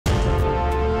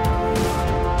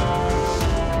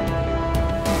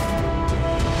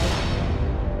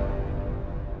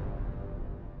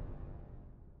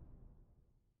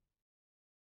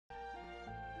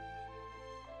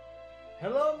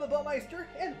Meister,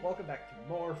 and welcome back to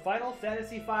more Final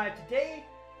Fantasy V. Today,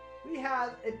 we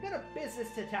have a bit of business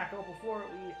to tackle before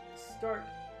we start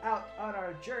out on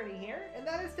our journey here, and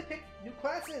that is to pick new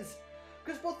classes.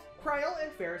 Because both Kryl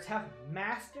and Ferris have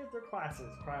mastered their classes.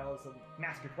 Kryl is a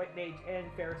mastered White Mage, and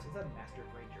Ferris is a mastered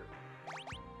Ranger.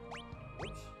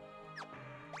 Whoops.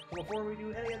 So before we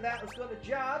do any of that, let's go to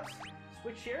jobs,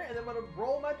 switch here, and then I'm going to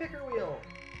roll my picker wheel.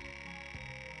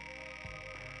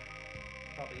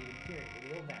 Probably even hearing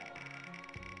the wheel now.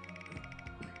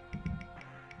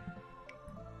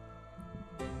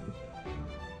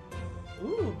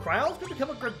 Ooh, Kryl's gonna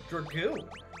become a Dragoon.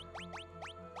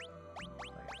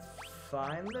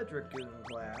 Find the Dragoon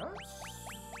class.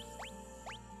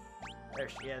 There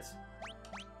she is.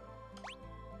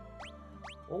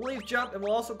 We'll leave jump and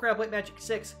we'll also grab White Magic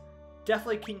 6.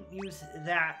 Definitely can use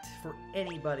that for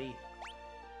anybody.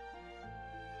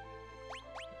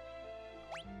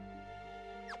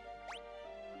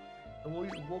 And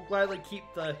we'll gladly keep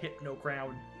the Hypno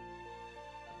Crown.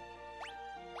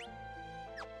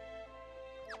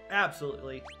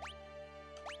 Absolutely.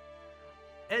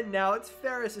 And now it's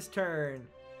Ferris's turn.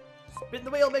 Spin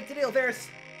the wheel, make the deal, Ferris.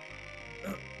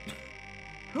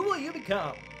 Who will you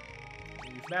become?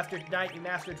 You've mastered Knight, you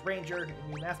mastered Ranger, and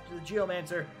you mastered the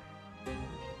Geomancer.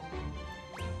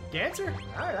 Dancer?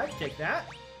 Alright, I can take that.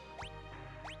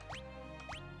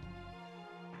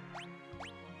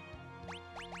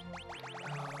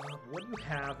 What do you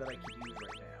have that I could use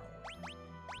right now?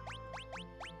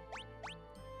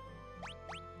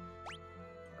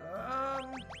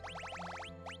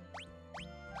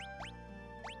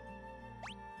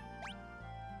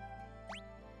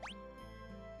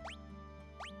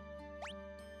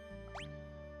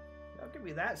 I'll give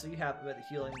you that so you have a bit of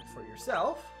healing for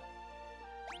yourself.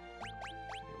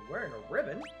 You're wearing a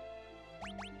ribbon.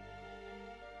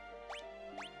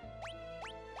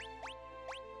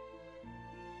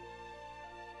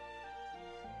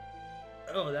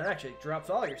 Oh, that actually drops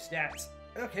all your stats.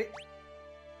 Okay.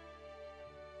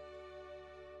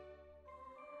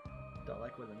 Don't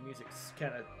like when the music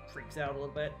kind of freaks out a little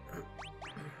bit.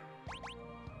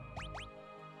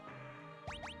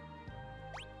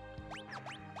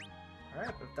 Alright,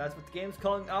 if that's what the game's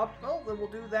calling optimal, then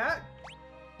we'll do that.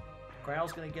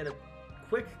 Kryl's gonna get a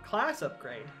quick class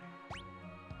upgrade.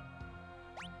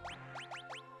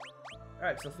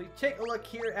 Alright, so if we take a look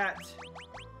here at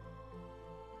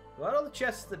go out on the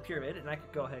chests of the pyramid, and I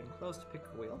could go ahead and close the picker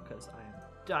wheel because I am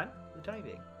done for the time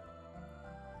being.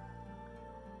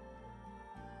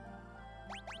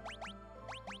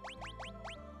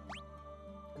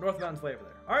 Northbound's way over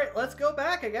there. Alright, let's go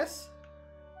back, I guess.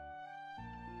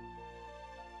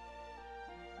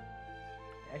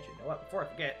 Actually, you know what? Before I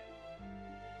forget.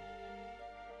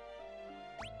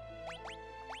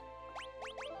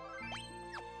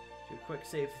 Do a quick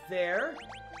save there.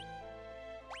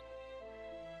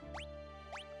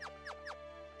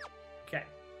 Okay.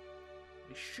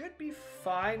 We should be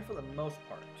fine for the most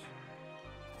part.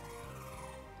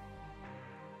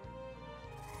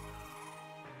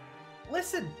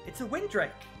 Listen, it's a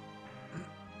Windrake.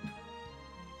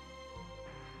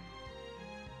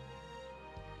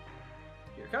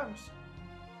 Here it comes.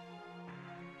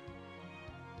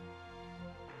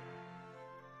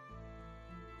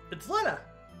 It's Lenna.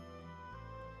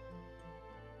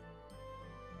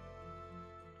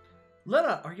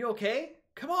 Lenna, are you okay?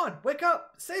 Come on, wake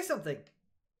up! Say something!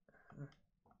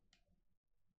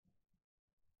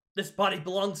 This body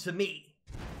belongs to me.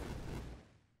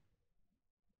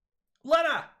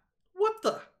 Lenna! What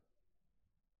the?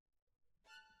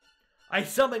 I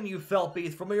summon you, fell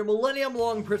beast, from your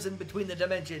millennium-long prison between the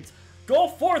dimensions. Go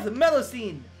forth,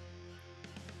 Melusine!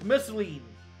 Melusine,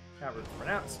 however it's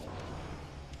pronounced.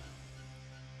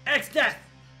 Exdeath!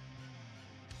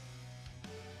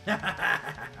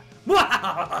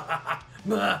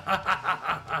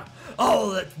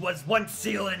 All that was once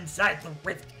sealed inside the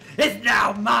rift is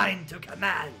now mine to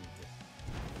command.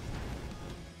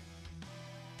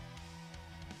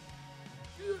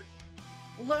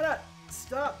 Lenna,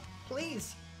 stop,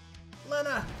 please.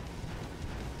 Lenna.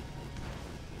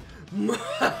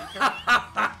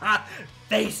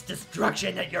 Face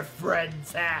destruction at your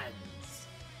friend's hands.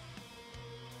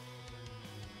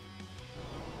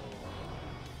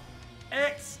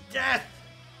 Exdeath!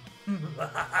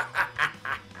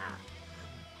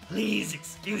 Please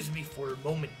excuse me for a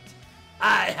moment.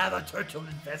 I have a turtle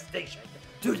infestation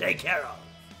to take care of.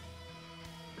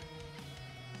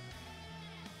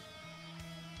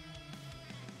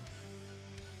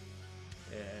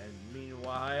 And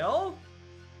meanwhile,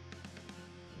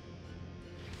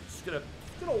 just gonna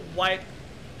wipe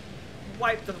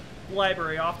the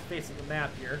library off the face of the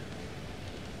map here.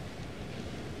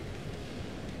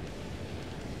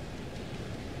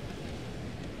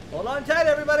 Hold on tight,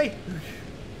 everybody.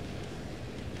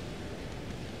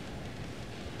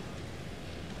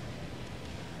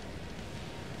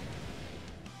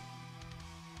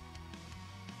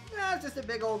 Nah, it's just a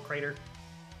big old crater.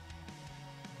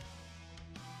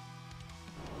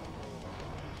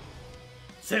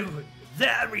 Soon,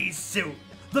 very soon,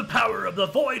 the power of the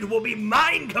void will be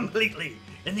mine completely,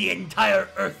 and the entire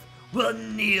earth will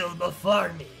kneel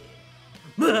before me.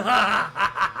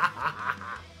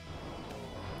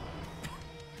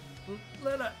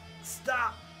 Lenna,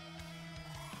 stop.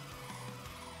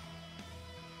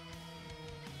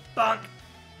 Bonk.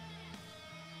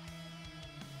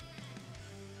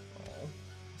 Oh.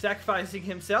 Sacrificing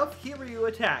himself, Hiryu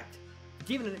attacked.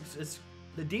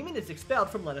 The demon is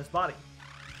expelled from Lenna's body.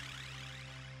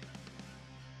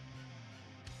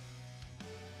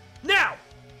 Now!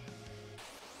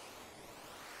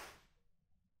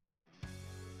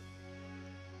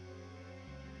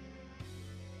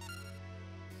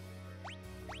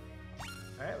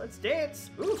 Alright, let's dance.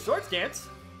 Ooh, swords dance.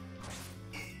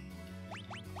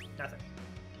 Nothing.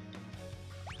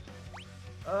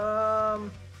 Oh,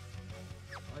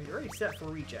 you're already set for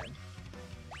regen.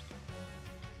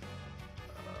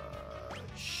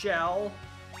 Shell.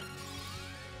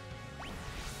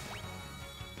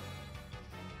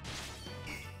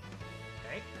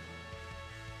 Okay.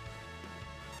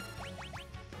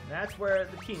 That's where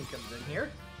the team comes in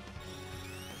here.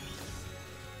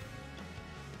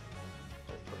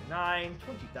 9,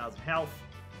 20,000 health.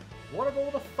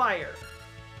 Vulnerable to fire.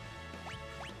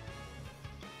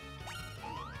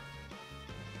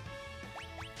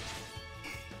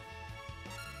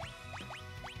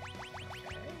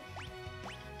 Okay.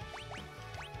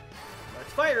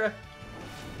 Let's fire her.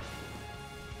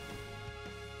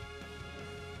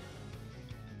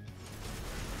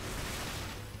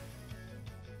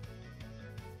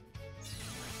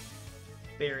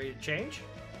 Barrier change.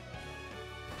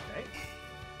 Okay.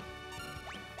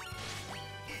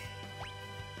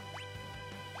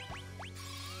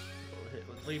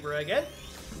 Libra again.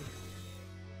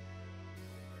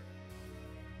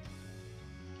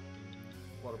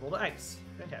 Waterfall to ice.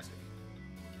 Fantastic.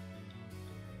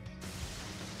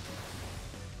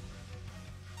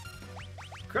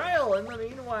 Kryl, in the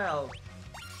meanwhile,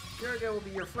 Gerga will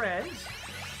be your friend.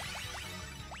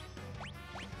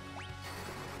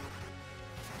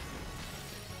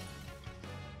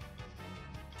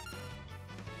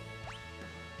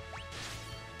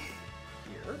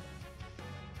 Here.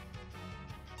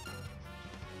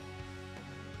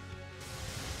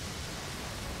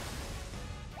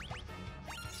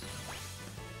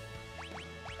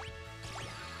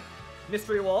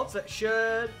 Mystery Waltz, that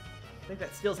should... I think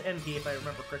that steals MP if I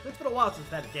remember correctly. It's been a while since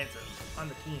I've had a dancer on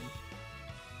the team.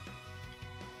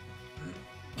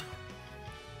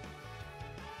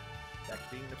 Back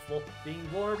to being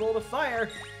vulnerable to fire.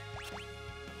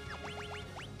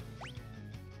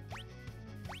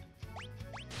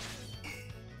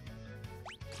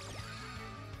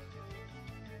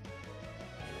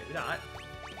 Maybe not.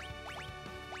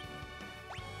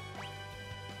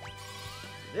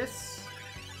 This.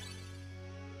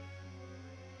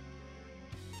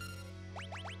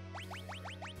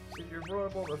 So you're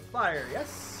vulnerable to fire,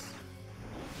 yes?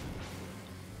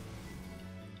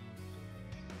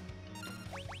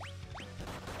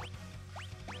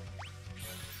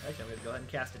 Actually, I'm going to go ahead and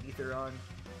cast an ether on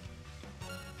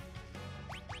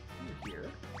you here.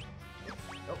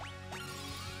 Nope.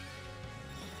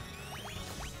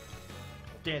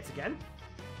 Dance again.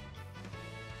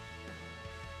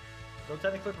 Still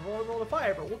technically vulnerable to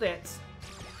fire, but we'll dance.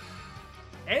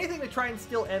 Anything to try and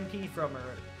steal MP from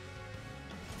her.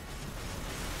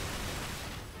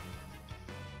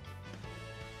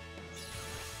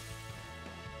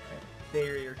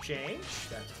 Barrier change,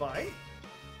 that's fine.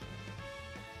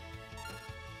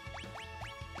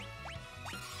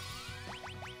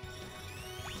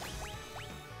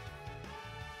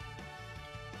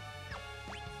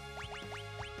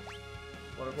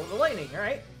 What about the lightning?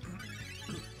 Alright.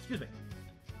 Excuse me.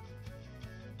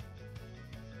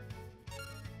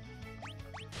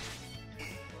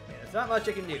 Man, there's not much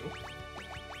I can do.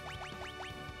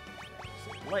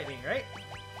 So, lightning, right?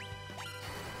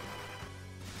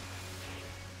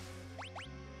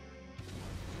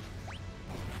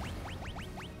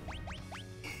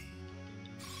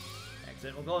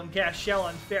 Then we'll go and cast Shell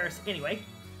on Ferris anyway.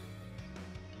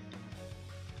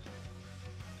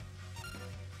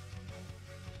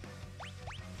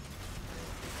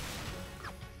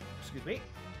 Excuse me.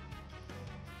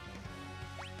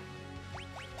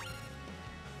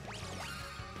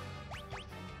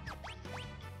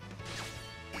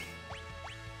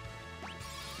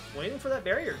 Waiting for that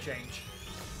barrier change.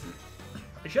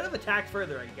 I should have attacked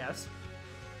further, I guess.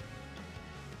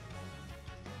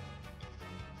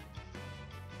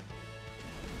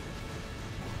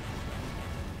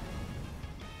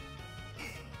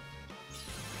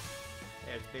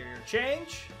 There's barrier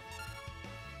change.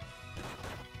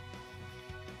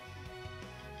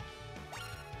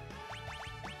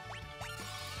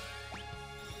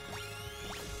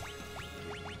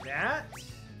 That.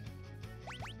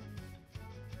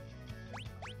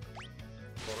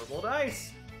 Vulnerable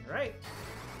dice. All right.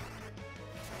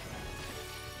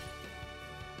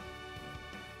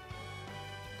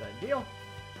 Done deal.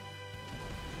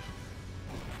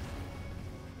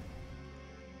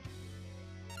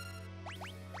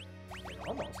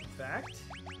 Almost, in fact.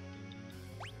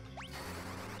 I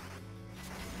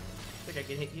think I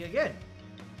can hit you again.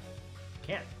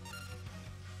 Can't.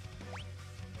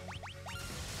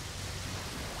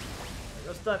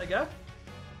 There goes Thundiga.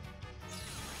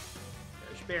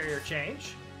 There's barrier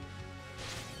change.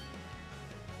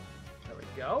 There we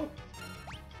go.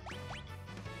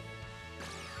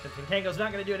 Tango's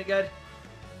not going to do any good.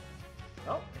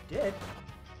 Oh, it did.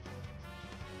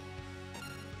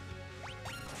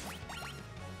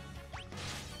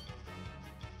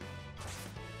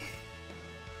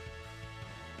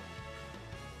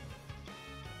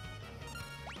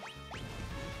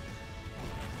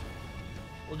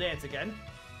 We'll dance again.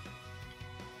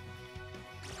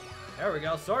 There we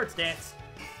go, swords dance.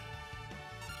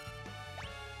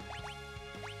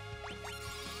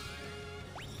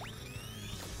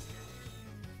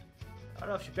 I don't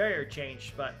know if she barrier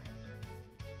changed, but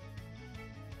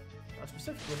no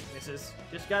specific weaknesses.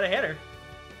 Just gotta hit her.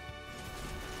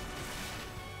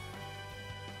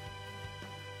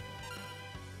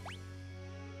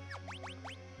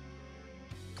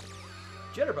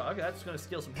 Jitterbug, that's gonna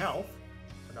steal some health.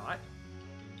 Or not.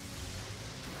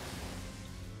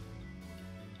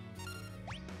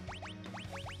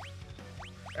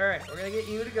 Alright, we're gonna get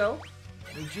you to go.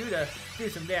 Need you to do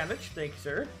some damage. Thank you,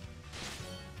 sir.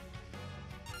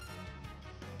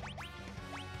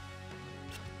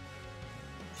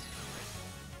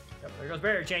 Yep, there goes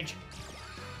barrier change.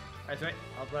 That's right,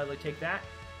 I'll gladly take that.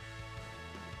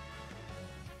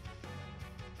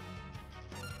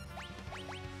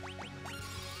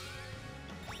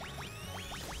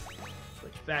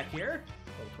 Switch back here.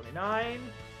 Level 29,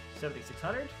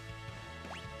 7,600.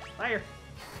 Higher.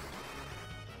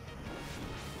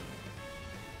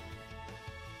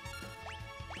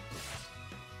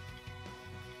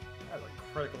 That was a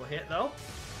critical hit, though.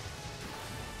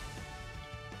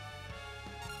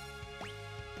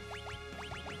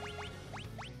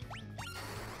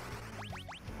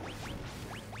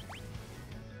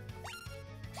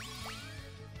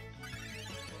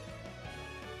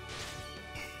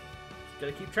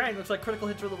 Gotta keep trying. Looks like critical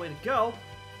hits are the way to go.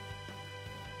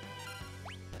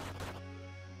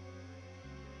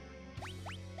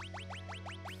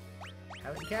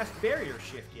 Haven't cast barrier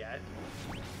shift yet.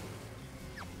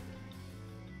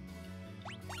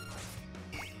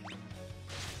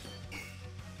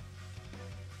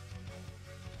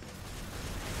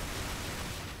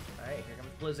 Alright, here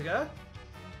comes Blizziga.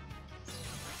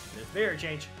 There's barrier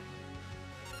change.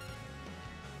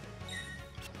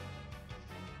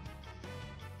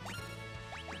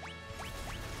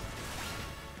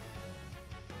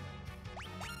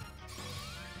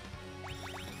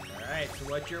 So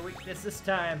what's your weakness this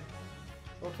time?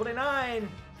 Roll 29.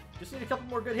 Just need a couple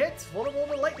more good hits. Vulnerable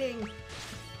to lightning. Need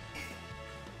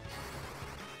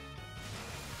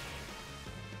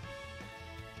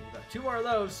about 2 more of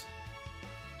those.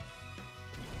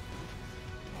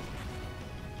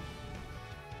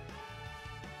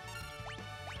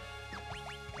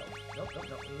 Nope.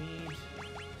 We need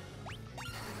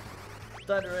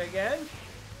Thunder again.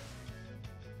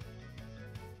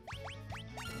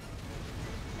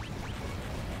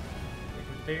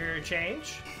 Barrier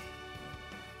change.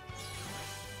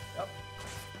 Yep.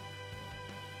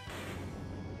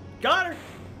 Got her!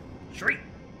 Shriek!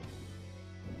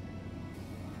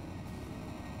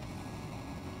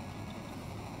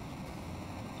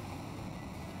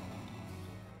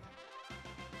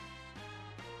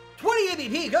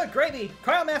 ABP, good gravy!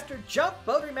 Cryo Master jump,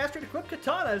 Bowdry Master equip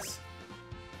katanas.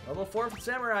 Level 4 for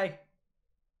Samurai.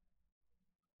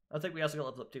 I think we also got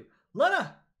level up too.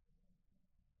 Lenna!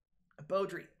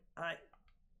 Bowdry.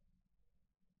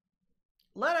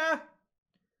 Lenna!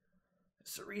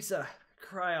 Sarisa,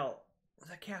 Cryo,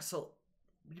 the castle.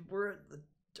 We're in the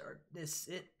darkness.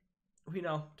 We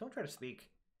know. Don't try to speak.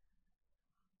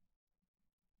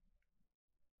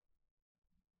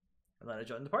 Lenna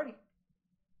joined the party.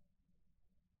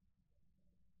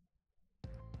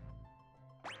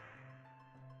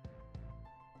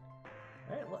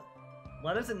 Alright,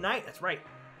 Lenna's a knight, that's right.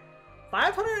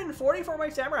 540 for my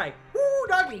samurai. Woo,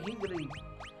 doggy! He's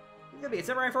gonna be a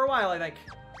samurai for a while, I think.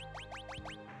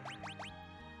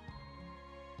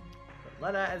 But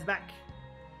Lenna is back.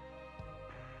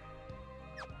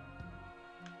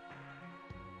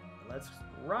 Let's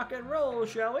rock and roll,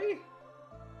 shall we?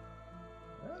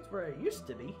 Well, that's where it used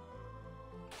to be.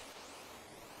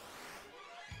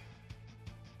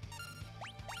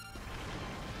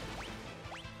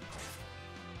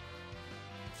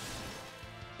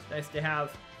 Nice to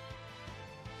have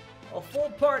a full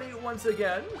party once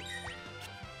again.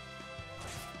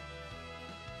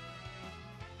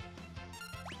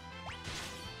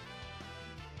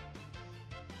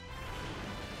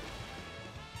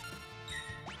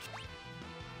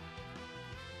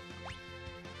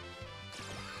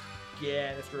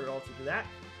 Yeah, let's also do that.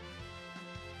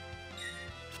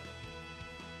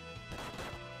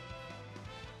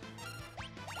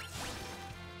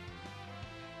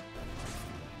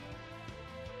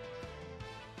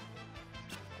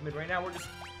 I mean, right now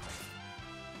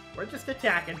we're just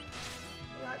attacking.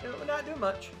 We're not doing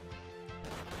much.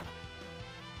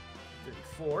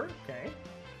 34, okay.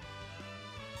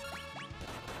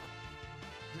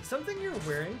 Is it something you're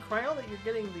wearing, Cryo, that you're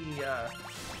getting the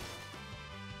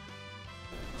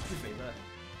excuse me,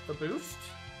 the boost?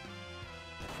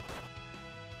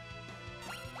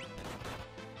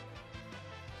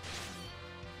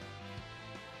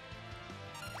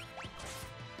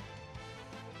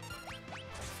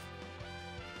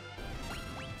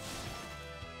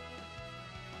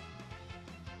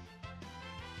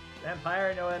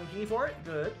 Vampire, no MP for it?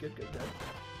 Good, good, good, good.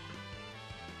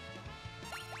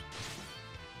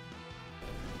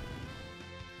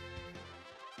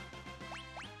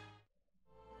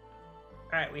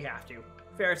 Alright, we have to.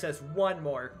 Ferris has one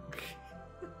more.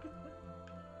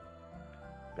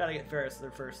 Gotta get Ferris to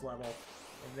their first level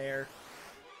in there.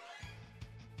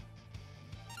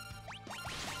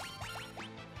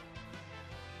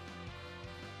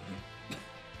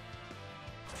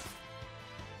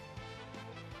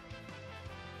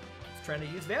 Trying to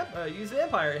use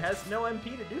Vampire. It has no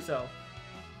MP to do so.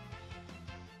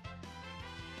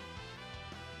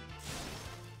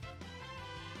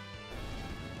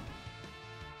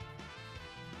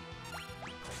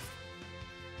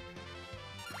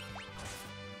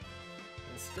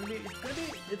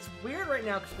 It's weird right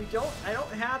now because I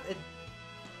don't have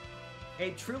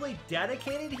a truly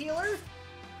dedicated healer.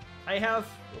 I have.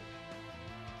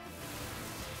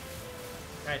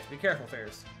 Alright, be careful,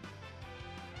 Ferris.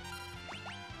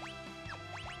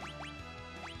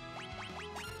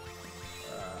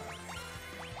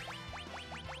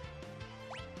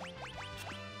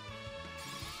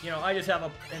 You know, I just have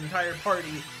an entire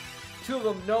party. 2 of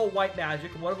them know white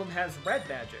magic, and 1 of them has red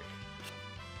magic.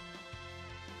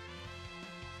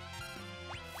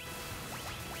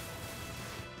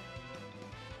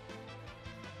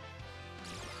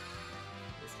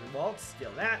 Mr. Waltz, steal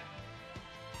that.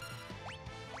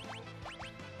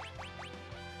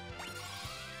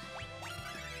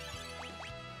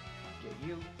 Get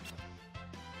you.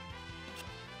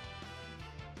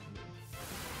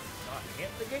 Not hit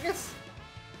the Gigas?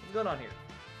 What's going on here?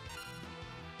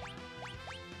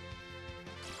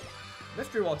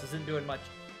 Mystery Waltz isn't doing much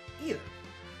either.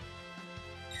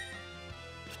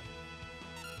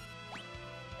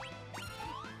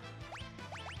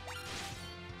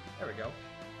 There we go.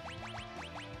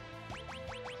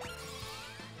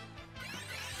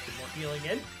 Get more healing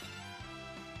in.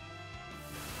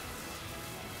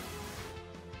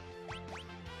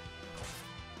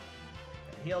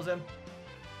 That heals him.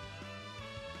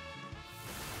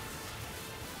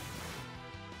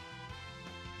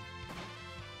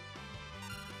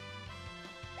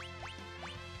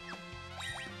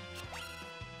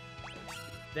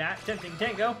 That tempting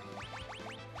tango.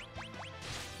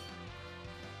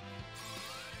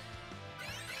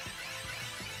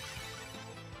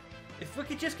 If we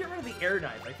could just get rid of the air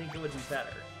knife, I think it would be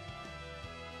better.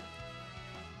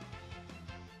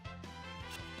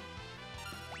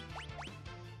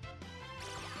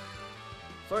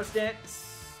 Source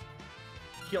Dance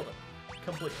killed him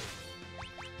completely.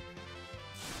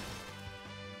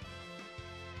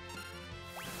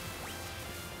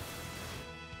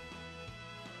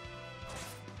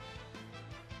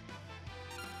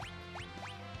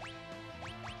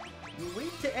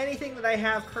 Weak to anything that I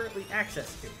have currently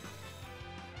access to.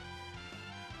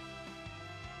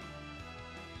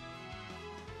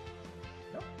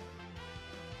 Nope.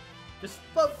 Just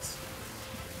floats.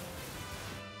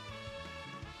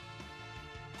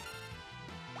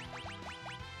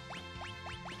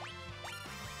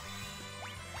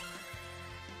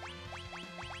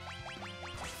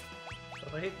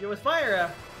 If I hit you with fire,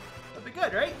 that'd be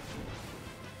good, right?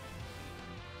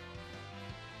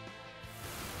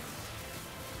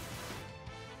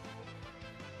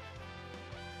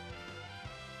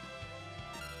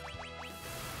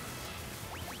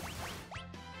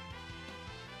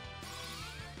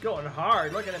 Going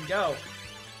hard. Look at him go.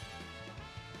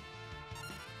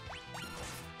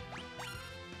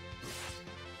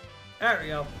 There we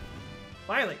go.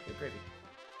 Finally. Good gravy.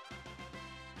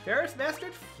 Ferris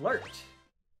mastered Flirt.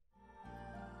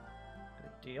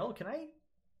 Good deal. Can I?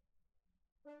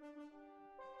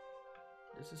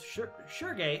 This is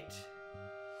Suregate.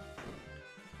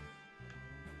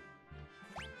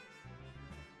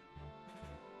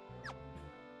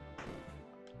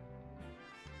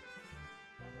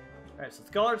 Alright, so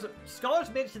scholars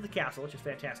made it to the castle, which is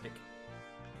fantastic.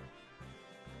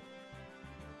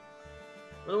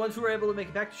 We're the ones who were able to make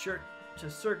it back to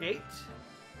Suregate.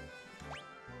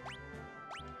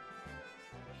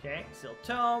 Okay, Sealed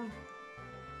Tome.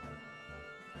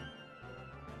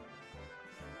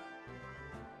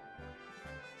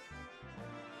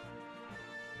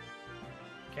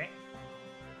 Okay.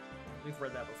 We've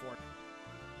read that before.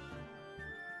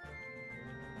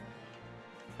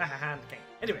 Hahaha, okay.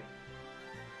 Anyway.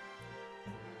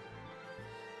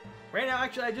 Right now,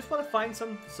 actually, I just want to find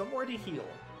somewhere to heal.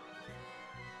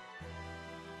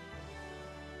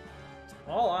 That's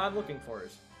all I'm looking for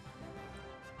is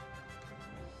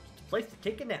just a place to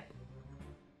take a nap.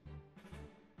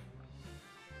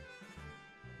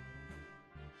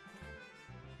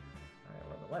 Alright,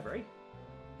 we're in the library.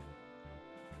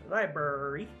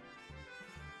 Library.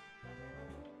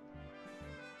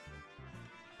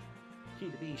 Key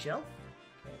to B shelf.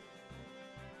 Okay.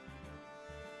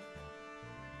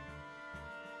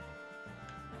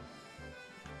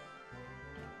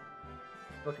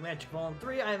 Book of Magic Volume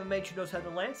 3. I am a mage who knows how to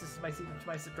lance. This is my secret to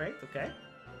my strength. Okay.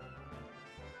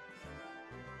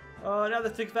 Now that I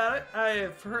think about it,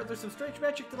 I've heard there's some strange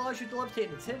magic that allows you to levitate,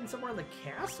 and it's hidden somewhere in the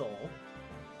castle.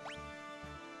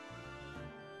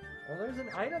 Well, there's an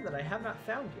item that I have not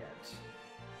found yet.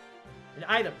 An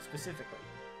item, specifically.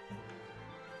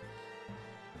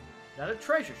 Not a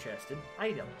treasure chest, an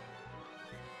item.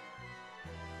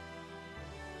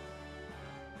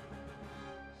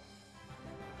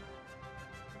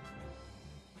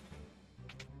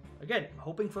 Again,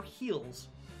 hoping for heals.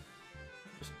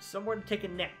 Just somewhere to take a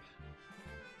nap.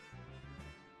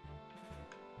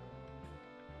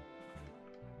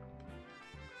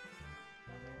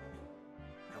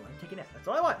 I want to take a nap. That's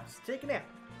all I want. Just take a nap.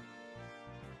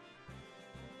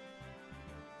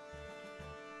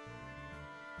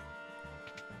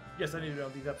 Yes, I need to know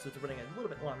these episodes are running a little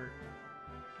bit longer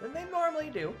than they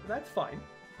normally do. But that's fine.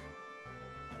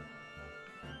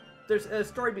 There's a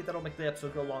story beat that'll make the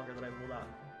episode go longer than I will not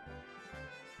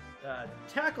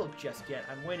tackle just yet.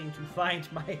 I'm waiting to find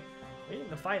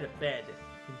a bed.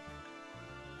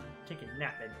 Take a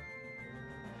nap in.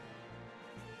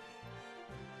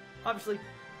 Obviously,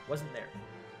 wasn't there.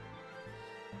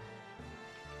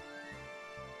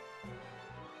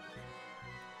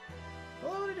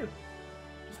 What do I want to do?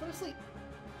 Just want to sleep.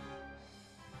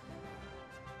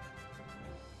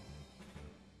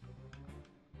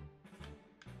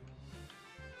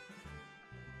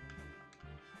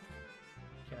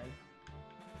 Can I?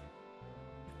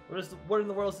 What in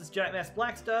the world is this giant mass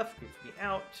black stuff? Creeps me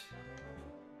out.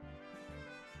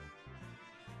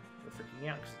 We're freaking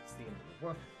out because it's the end of the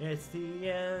world. It's the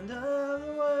end of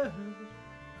the world.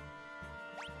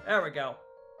 There we go.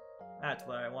 That's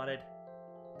what I wanted.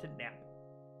 To nap.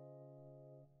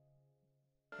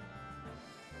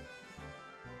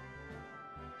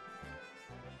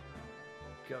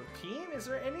 Go team, is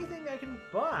there anything I can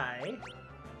buy?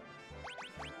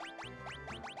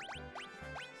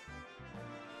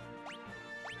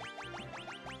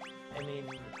 I mean,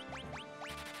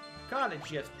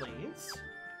 cottage, yes please.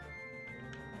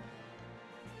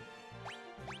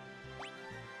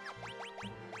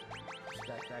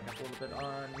 Stack back up a little bit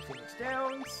on Phoenix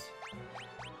Downs.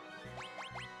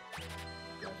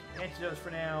 Got some antidotes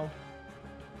for now.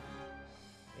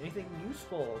 Anything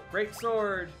useful? Great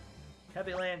sword.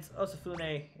 Heavy Lance,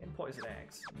 Osafune, and Poison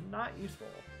Axe. Not useful.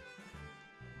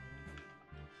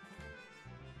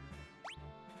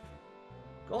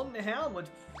 Golden Helm would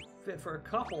fit for a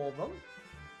couple of them.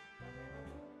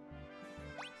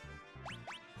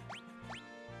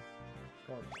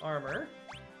 Golden Armor.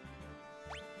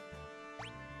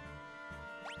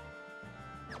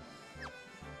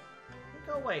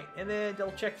 Go wait, and then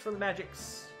double check for the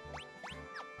magics.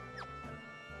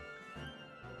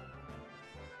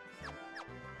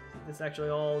 It's actually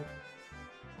all...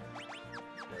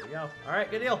 There we go. Alright,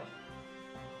 good deal.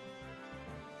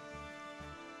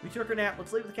 We took our nap.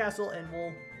 Let's leave the castle and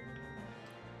we'll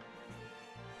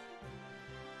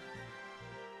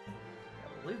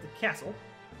leave the castle.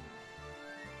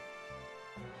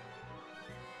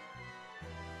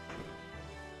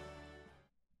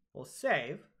 We'll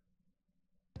save.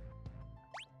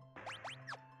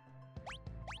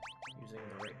 Using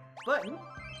the right button.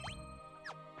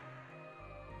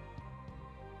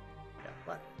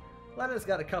 Yeah, Lenna's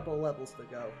got a couple of levels to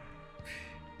go.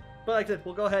 But like I said,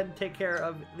 we'll go ahead and take care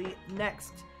of the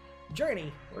next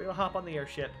journey. We're going to hop on the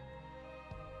airship.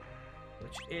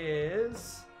 Which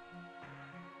is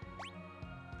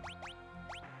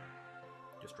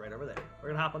just right over there. We're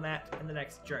going to hop on that in the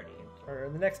next journey. Or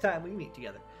the next time we meet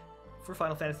together for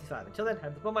Final Fantasy V. Until then,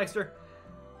 I'm the Bowmeister.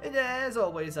 And as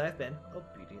always, I've been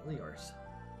obediently yours.